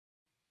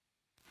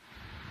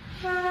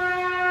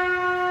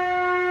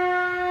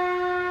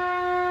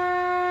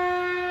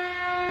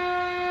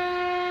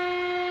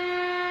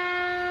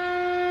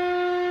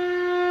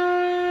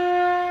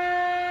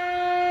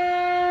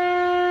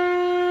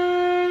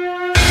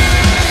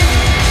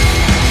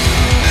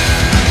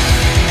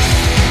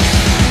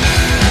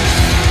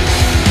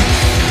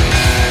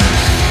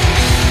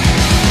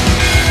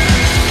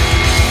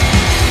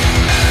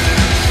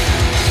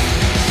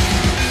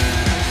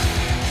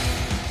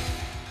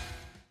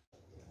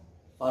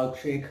Farooq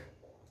Sheikh,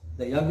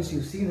 the youngest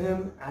you've seen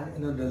him and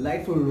in a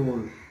delightful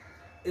role,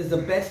 is the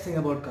best thing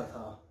about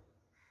Katha.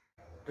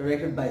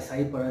 Directed by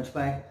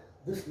Paranjpye,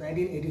 this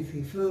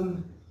 1983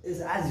 film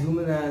is as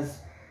human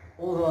as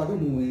all the other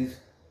movies,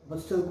 but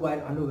still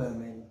quite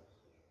underwhelming.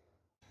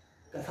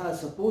 Katha is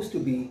supposed to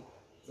be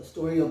the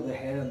story of the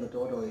hare and the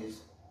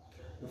tortoise.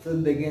 The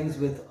film begins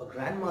with a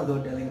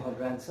grandmother telling her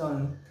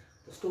grandson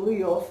the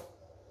story of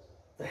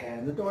the hare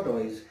and the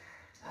tortoise,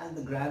 and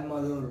the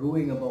grandmother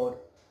ruing about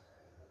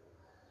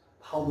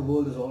how the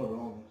world is all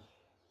wrong.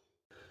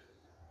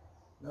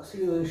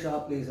 Naseeruddin Shah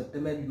plays a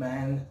timid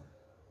man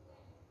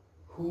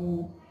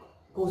who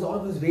goes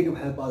out of his way to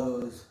help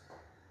others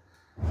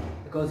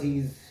because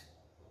he's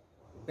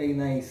very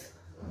nice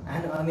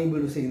and unable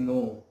to say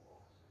no.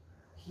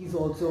 He's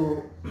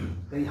also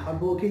very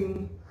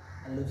hardworking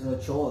and lives in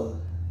a chawl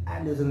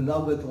and is in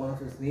love with one of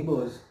his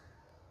neighbors,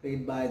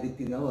 played by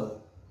Dipti Nawal,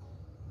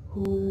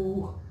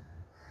 who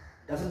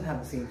doesn't have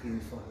the same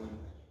feelings for him.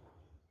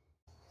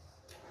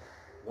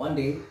 One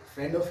day, a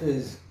friend of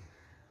his,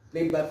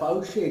 played by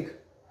Farooq Sheikh,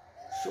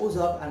 shows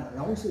up and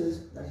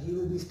announces that he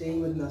will be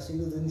staying with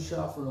Naseeruddin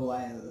Shah for a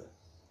while.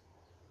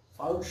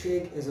 Farooq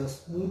Sheikh is a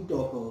smooth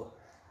talker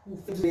who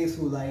finds ways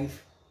through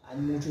life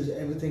and mooches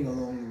everything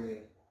along the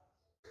way.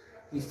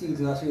 He steals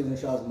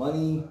Naseeruddin Shah's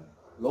money,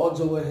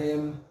 lords over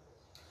him,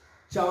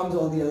 charms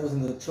all the others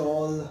in the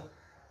chawl,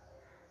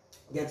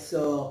 gets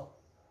a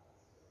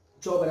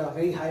job at a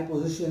very high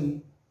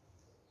position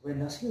where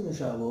Naseeruddin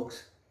Shah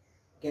works,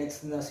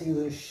 gets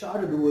Naseeruddin Shah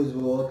to do his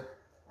work,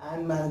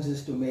 and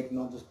manages to make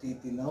not just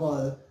Dipti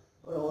Nawal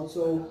but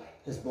also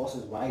his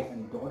boss's wife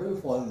and daughter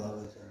fall in love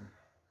with him.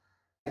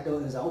 The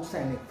actor is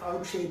outstanding.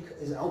 Farooq Sheikh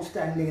is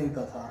outstanding in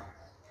Katha.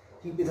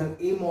 He plays an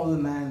amoral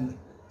man,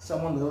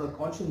 someone without a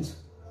conscience,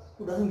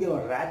 who doesn't give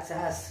a rat's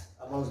ass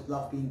about his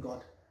bluff being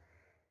caught.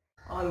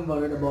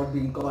 Unworried about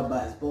being caught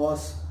by his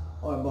boss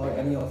or about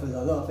any of his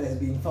other affairs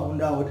being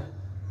found out,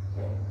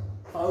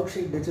 Farooq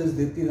Sheikh ditches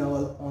Dipti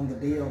Nawal on the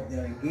day of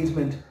their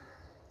engagement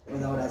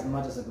without as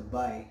much as a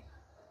goodbye.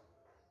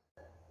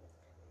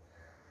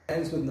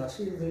 Ends with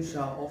Naseeruddin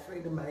Shah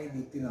offering to marry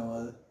Dipti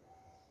Nawal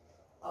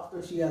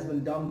after she has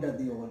been dumped at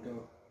the altar,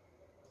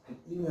 and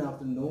even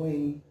after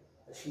knowing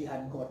that she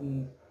had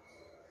gotten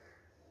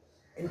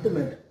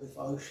intimate with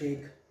Farooq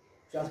Sheikh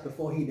just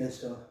before he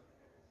ditched her.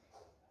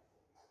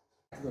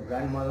 To the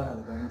grandmother and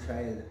the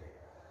grandchild.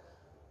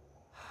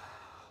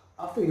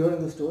 After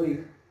hearing the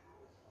story,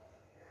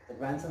 the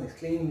grandson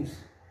exclaims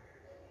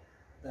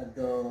that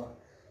the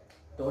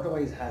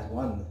tortoise has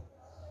won,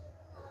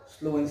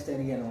 slow and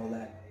steady and all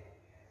that.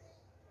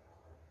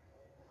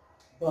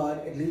 But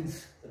it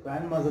leads the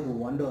grandmother to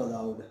wonder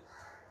aloud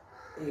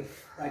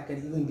if that can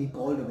even be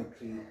called a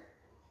victory.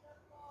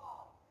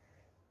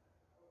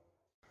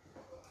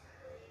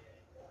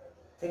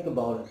 Think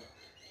about it.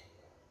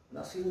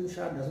 Naseeruddin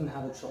Shah doesn't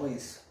have a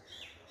choice,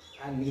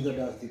 and neither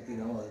does Dipti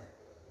Nawal.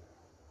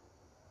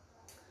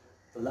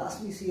 The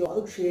last we see of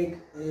Farooq Sheikh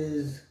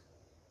is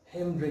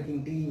him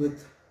drinking tea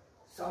with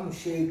some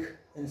sheikh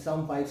in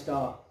some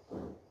 5-star,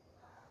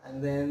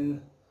 and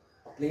then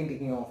a plane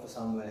taking off for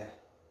somewhere.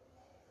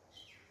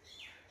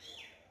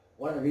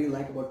 What I really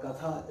like about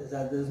Katha is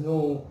that there's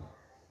no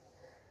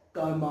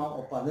karma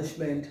or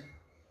punishment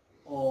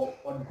or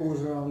what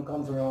goes around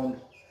comes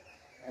around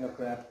kind of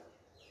crap.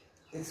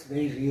 It's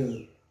very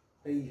real,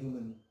 very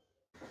human.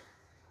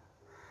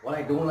 What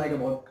I don't like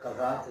about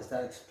Katha is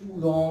that it's too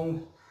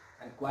long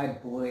and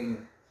quite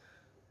boring.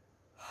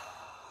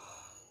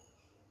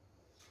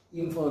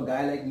 Even for a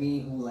guy like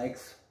me who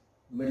likes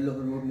middle of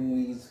the road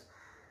movies,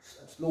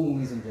 slow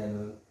movies in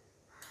general,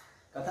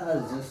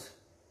 Katha is just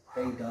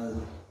very dull.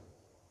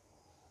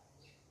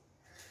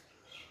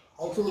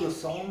 Also, the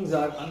songs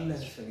are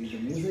unnecessary. The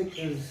music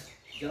is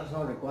just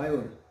not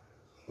required.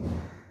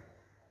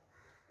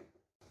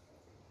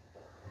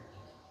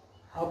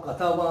 How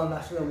Katha won a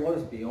national award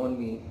is beyond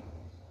me.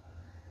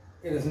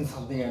 It isn't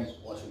something I'd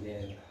watch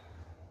again.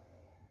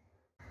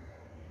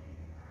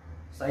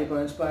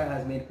 Paranjpye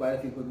has made quite a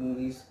few good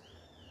movies.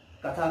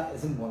 Katha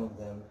isn't one of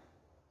them.